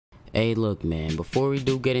Hey, look, man, before we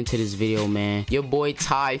do get into this video, man, your boy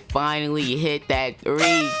Ty finally hit that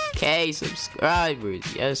 3K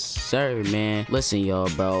subscribers. Yes, sir, man. Listen, y'all,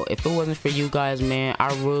 bro, if it wasn't for you guys, man, I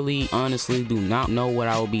really, honestly do not know what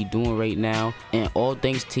I would be doing right now. And all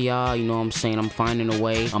thanks to y'all, you know what I'm saying? I'm finding a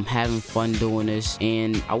way. I'm having fun doing this.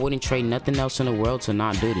 And I wouldn't trade nothing else in the world to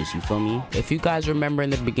not do this, you feel me? If you guys remember in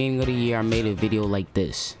the beginning of the year, I made a video like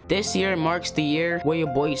this. This year marks the year where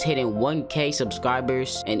your boy's hitting 1K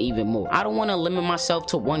subscribers and even more. I don't want to limit myself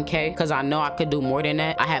to 1K because I know I could do more than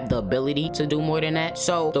that. I have the ability to do more than that.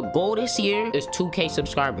 So the goal this year is 2K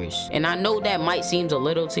subscribers. And I know that might seem a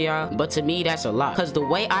little to y'all, but to me that's a lot. Because the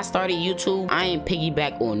way I started YouTube, I ain't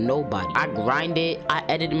piggyback on nobody. I grinded, I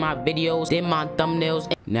edited my videos, did my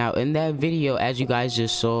thumbnails. Now in that video, as you guys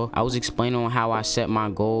just saw, I was explaining on how I set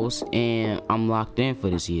my goals and I'm locked in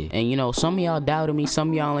for this year. And you know, some of y'all doubted me, some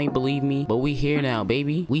of y'all ain't believe me, but we here now,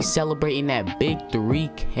 baby. We celebrating that big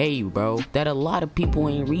 3K, bro, that a lot of people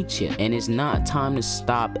ain't reach yet. And it's not time to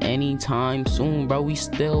stop anytime soon, bro. We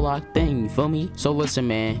still locked in, you feel me? So listen,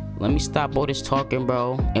 man, let me stop all this talking,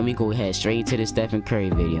 bro, and we go ahead straight to the Stephen Curry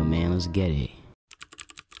video, man. Let's get it.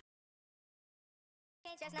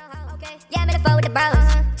 Yeah, I'm in the phone with the bros.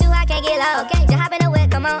 Too high, can't get low. Okay, just hop in the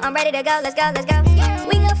whip, come on, I'm ready to go. Let's go, let's go. Yeah.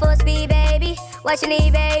 We go full speed, baby. What you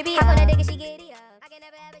need, baby? Hop on the dick and she get it up. I can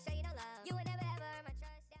never ever show you no love. You would never ever earn my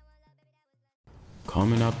trust.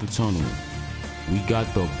 Coming out the tunnel, we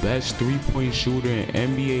got the best three-point shooter in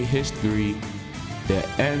NBA history, the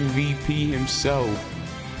MVP himself,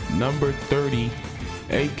 number 30,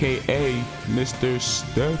 aka Mr.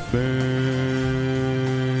 Stephen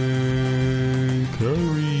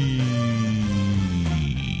Curry.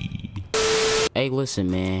 Hey, listen,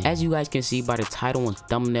 man, as you guys can see by the title and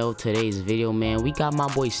thumbnail of today's video, man, we got my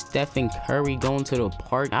boy Stephen Curry going to the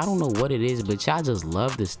park. I don't know what it is, but y'all just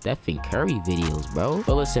love the Stephen Curry videos, bro.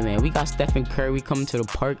 But listen, man, we got Stephen Curry coming to the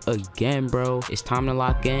park again, bro. It's time to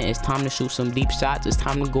lock in. It's time to shoot some deep shots. It's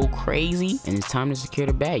time to go crazy, and it's time to secure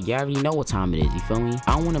the bag. Y'all already know what time it is, you feel me?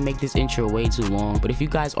 I don't want to make this intro way too long, but if you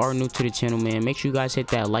guys are new to the channel, man, make sure you guys hit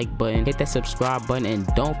that like button, hit that subscribe button, and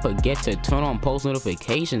don't forget to turn on post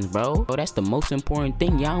notifications, bro. Oh, that's the most important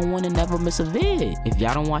thing. Y'all don't want to never miss a vid. If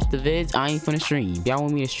y'all don't watch the vids, I ain't finna stream. If y'all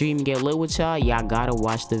want me to stream and get lit with y'all, y'all gotta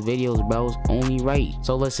watch the videos, bro. It's only right.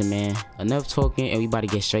 So listen, man, enough talking and we about to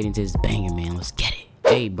get straight into this banger, man. Let's get it.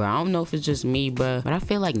 Hey, bro, I don't know if it's just me, bro, but I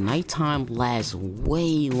feel like nighttime lasts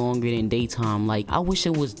way longer than daytime. Like, I wish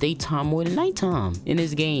it was daytime more than nighttime in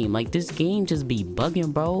this game. Like, this game just be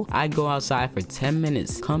bugging, bro. I go outside for 10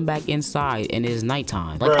 minutes, come back inside, and it's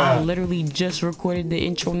nighttime. Like, I literally just recorded the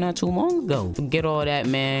intro not too long ago. Forget all that,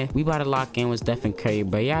 man. We about to lock in with Stephen Curry,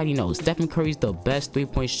 bro. Y'all already know Stephen Curry's the best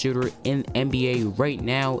three-point shooter in NBA right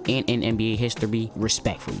now and in NBA history,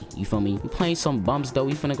 respectfully. You feel me? We playing some bumps, though.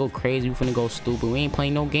 We finna go crazy. We finna go stupid. We ain't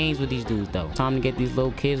playing no games with these dudes, though. Time to get these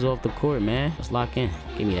little kids off the court, man. Let's lock in.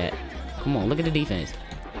 Give me that. Come on, look at the defense.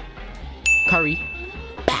 Curry.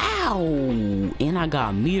 Bow! And I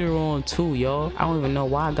got meter on too, y'all. I don't even know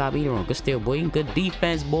why I got meter on. Good steal, boy. Good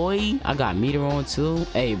defense, boy. I got meter on too.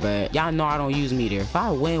 Hey, bro, y'all know I don't use meter. If I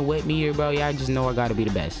win with meter, bro, y'all just know I gotta be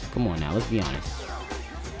the best. Come on now, let's be honest.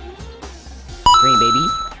 Green, baby.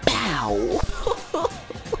 Bow!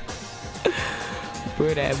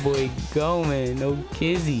 Where that boy going? No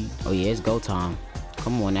kizzy. Oh yeah, it's go time.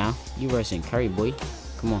 Come on now. You versing Curry, boy.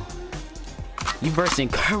 Come on. You versing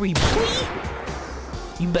Curry, boy.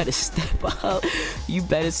 You better step up. You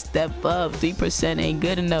better step up. 3% ain't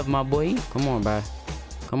good enough, my boy. Come on, bro.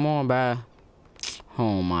 Come on, bro.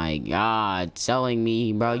 Oh my God. Telling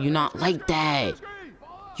me, bro. You not like that.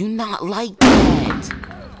 You not like that.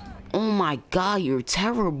 Oh my God, you're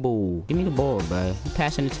terrible. Give me the ball, bro. I'm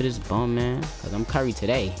passing it to this bum, man. Cause I'm Curry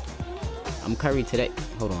today. I'm Curry today.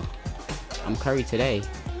 Hold on. I'm Curry today.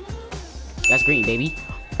 That's green, baby.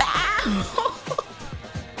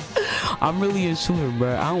 I'm really a shooter,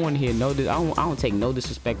 bro. I don't want to hear no. I don't take no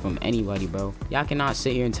disrespect from anybody, bro. Y'all cannot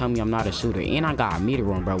sit here and tell me I'm not a shooter. And I got a meter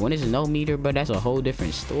on, bro. When there's no meter, bro, that's a whole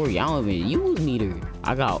different story. I don't even use meter.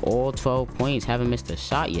 I got all 12 points. Haven't missed a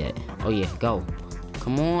shot yet. Oh yeah, go.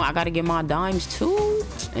 Come on, I gotta get my dimes too.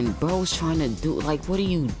 And bro's trying to do, like, what are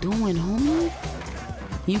you doing, homie?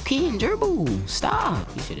 You can't dribble. Stop.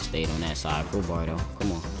 You should have stayed on that side. Full bar though.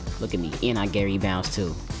 Come on. Look at me. And I get rebounds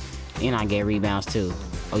too. And I get rebounds too.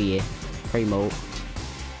 Oh yeah. Curry mode.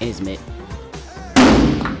 And it's mid.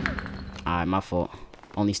 Alright, my fault.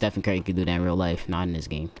 Only Stephen Curry could do that in real life, not in this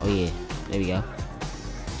game. Oh yeah. There we go.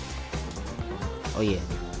 Oh yeah.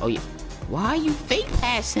 Oh yeah. Why are you fake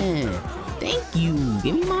passing? Thank you.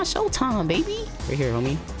 Give me my showtime, baby. Right here,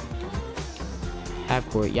 homie. Half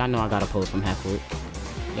court. Y'all know I got a post from half court.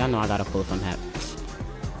 Y'all know I gotta pull if I'm happy.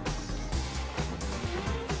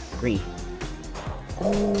 Green.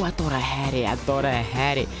 Oh, I thought I had it. I thought I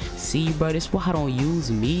had it. See, bro, this is why I don't use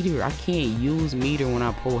meter. I can't use meter when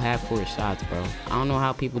I pull half-court shots, bro. I don't know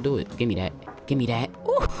how people do it. Give me that. Give me that.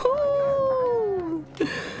 Ooh.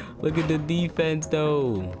 Look at the defense,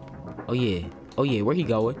 though. Oh, yeah. Oh, yeah. Where he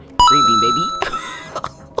going? Green bean, baby.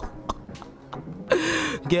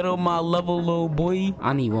 Get on my level, little boy.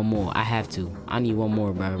 I need one more. I have to. I need one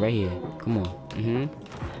more, bro. Right here. Come on.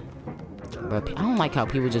 Bro, I don't like how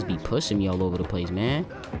people just be pushing me all over the place, man.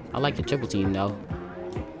 I like the triple team, though.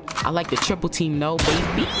 I like the triple team, though,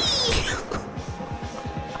 baby.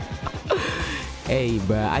 Hey,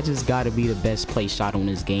 bro, I just gotta be the best play shot on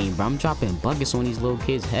this game, bro. I'm dropping buckets on these little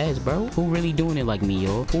kids' heads, bro. Who really doing it like me,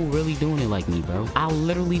 yo? Who really doing it like me, bro? I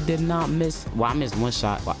literally did not miss. Well, I missed one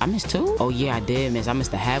shot. Well, I missed two? Oh, yeah, I did miss. I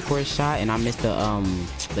missed the half-court shot, and I missed the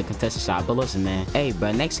contested shot. But listen, man. Hey,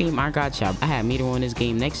 bro, next game, I got y'all. I had meter on this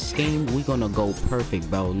game. Next game, we gonna go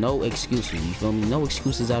perfect, bro. No excuses, you feel me? No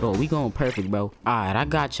excuses at all. We going perfect, bro. All right, I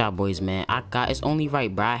got y'all, boys, man. It's only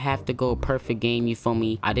right, bro. I have to go perfect game, you feel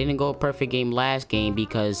me? I didn't go perfect game last game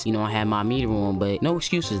because, you know, I had my meter on, but no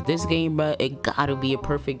excuses. This game, bro, it gotta be a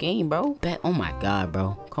perfect game, bro. Oh my god,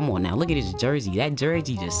 bro. Come on now, look at his jersey. That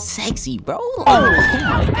jersey just sexy, bro. Oh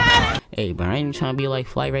my god. Hey, bro, I ain't even trying to be like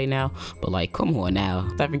Flight right now, but like, come on now.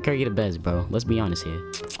 Stephen Curry the best, bro. Let's be honest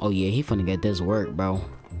here. Oh yeah, he finna get this work, bro.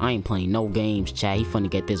 I ain't playing no games, chat. He finna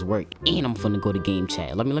get this work, and I'm finna go to game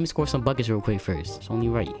chat. Let me score some buckets real quick first. It's only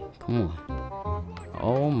right. Come on.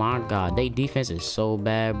 Oh my god, they defense is so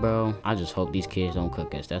bad, bro. I just hope these kids don't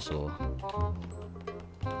cook us, that's all.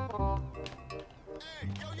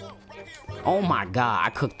 Oh my god, I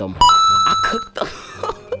cooked them. I cooked them.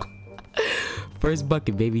 First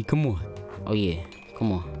bucket, baby, come on. Oh yeah,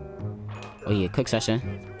 come on. Oh yeah, cook session.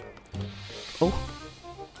 Oh,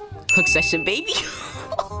 cook session, baby.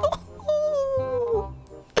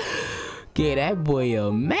 Get that boy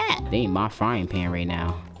a mat. They ain't my frying pan right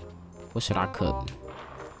now. What should I cook?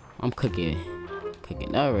 I'm cooking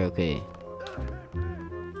that real quick.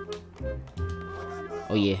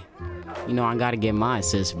 Oh yeah, you know I gotta get my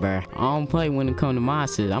assists, bruh. I don't play when it comes to my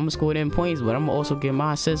assists. I'm gonna score them points, but I'm gonna also get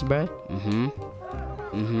my assists, bruh.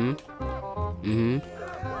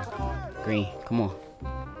 Green, come on,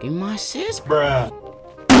 give me my assist, bruh.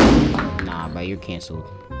 Nah, bro, you're canceled.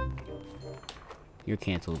 You're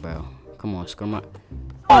canceled, bro. Come on, scrum up.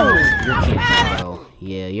 Oh, you're canceled, bro.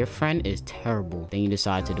 Yeah, your friend is terrible. Then you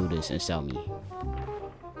decide to do this and sell me.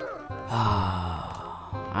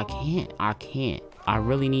 I can't. I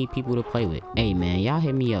really need people to play with. Hey man, y'all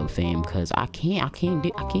hit me up, fam, cause I can't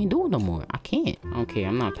do it no more. I can't. Okay,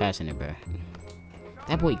 I'm not passing it, bro.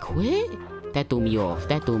 That boy quit? That threw me off.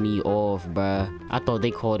 Bruh. I thought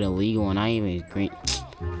they called it illegal and I ain't even green.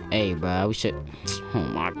 Hey, bruh, we should. Oh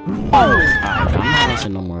my. Alright, I'm not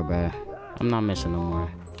messing no more, bruh. I'm not messing no more.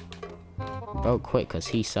 Bro, quit, cause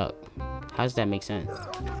he sucked. How does that make sense?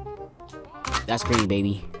 That's green,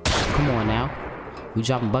 baby. Come on now. We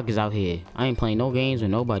dropping buckets out here. I ain't playing no games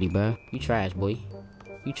with nobody, bro. You trash, boy.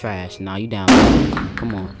 You trash. Nah, you down.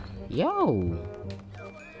 Come on. Yo.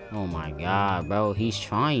 Oh my god, bro. He's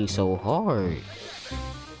trying so hard.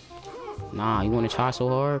 Nah, you want to try so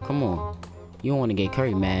hard? Come on. You don't want to get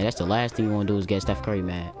Curry mad. That's the last thing you want to do is get Steph Curry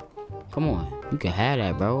mad. Come on. You can have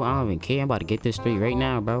that, bro. I don't even care. I'm about to get this three right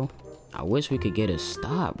now, bro. I wish we could get a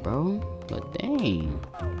stop, bro. But dang.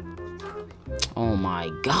 Oh my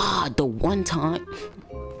god. The one time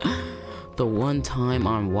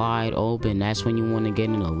I'm wide open, that's when you want to get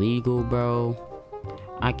an illegal, bro.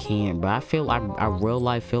 I can't, bro. I real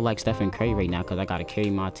life feel like Stephen Curry right now because I gotta carry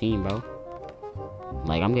my team, bro.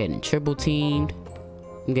 Like, I'm getting triple teamed.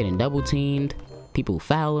 I'm getting double teamed. People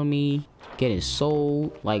fouling me. Getting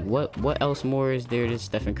sold. Like, what else more is there to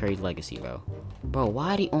Stephen Curry's legacy, bro? Bro,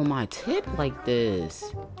 why are they on my tip like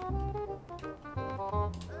this?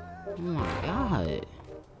 Oh my god.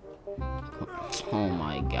 Oh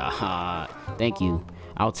my god. Thank you.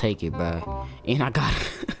 I'll take it, bro. And I got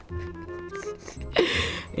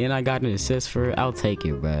and I got an assist for it. I'll take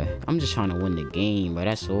it, bro. I'm just trying to win the game, bro.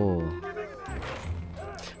 That's all.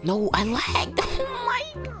 No, I lagged. Oh my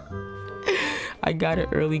god. I got it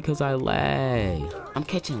early because I lagged. I'm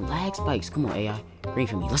catching lag spikes. Come on, AI. Green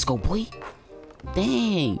for me. Let's go, boy.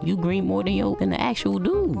 Dang, you green more than the actual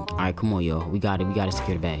dude. All right, come on, yo. We got it. We got to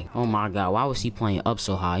secure the bag. Oh my god, why was he playing up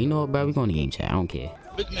so high? You know what, bro? We going to game chat. I don't care.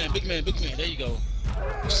 Big man. There you go.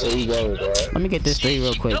 There you go, bro. Let me get this three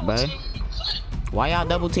real quick, bro. Why y'all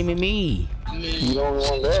double teaming me? You don't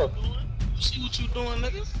want left. You see what you doing,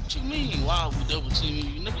 nigga? What you mean? Why we double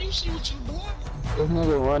teaming you, nigga? You see what you doing? This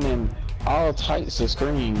nigga running all types of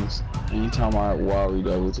screens. And you talking about Wally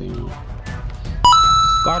double team.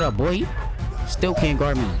 Guard up, boy. Still can't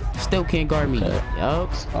guard me. Still can't guard me.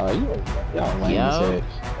 Yup. Y'all lame as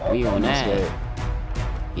heck. We on that.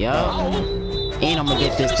 Yup. And I'm gonna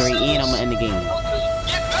get this 3. And I'm gonna end the game.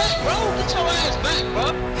 Get back, bro. Get your ass back, bro.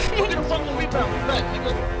 Go get a fucking rebound. Get back,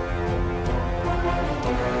 nigga.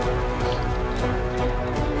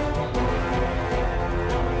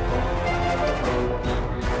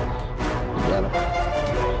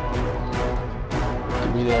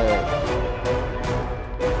 Give me that.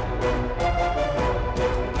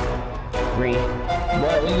 Green.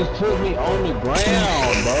 Bro, it just put me on the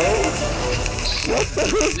ground, bro. What the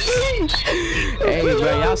Hey,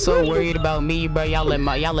 bro, y'all so worried about me, bro. Y'all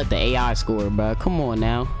let the AI score, bro. Come on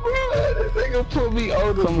now. This nigga put me on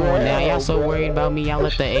the ground. Come on now. Y'all so worried about me. Y'all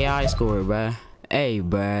let the AI score, bro. Hey,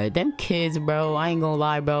 bro, them kids, bro, I ain't gonna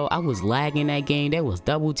lie, bro. I was lagging that game. They was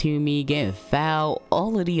double teaming me, getting fouled,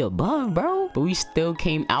 all of the above, bro. But we still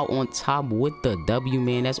came out on top with the W,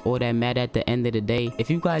 man. That's all that matters at the end of the day. If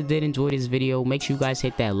you guys did enjoy this video, make sure you guys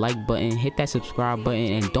hit that like button, hit that subscribe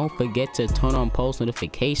button, and don't forget to turn on post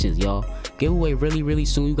notifications, y'all. Giveaway really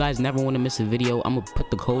soon. You guys never want to miss a video. I'm gonna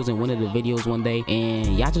put the codes in one of the videos one day,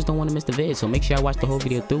 and y'all just don't want to miss the vid. So make sure y'all watch the whole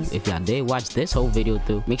video through. If y'all did watch this whole video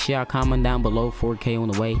through, make sure y'all comment down below. 4K on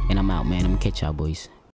the way, and I'm out, man. I'm gonna catch y'all boys.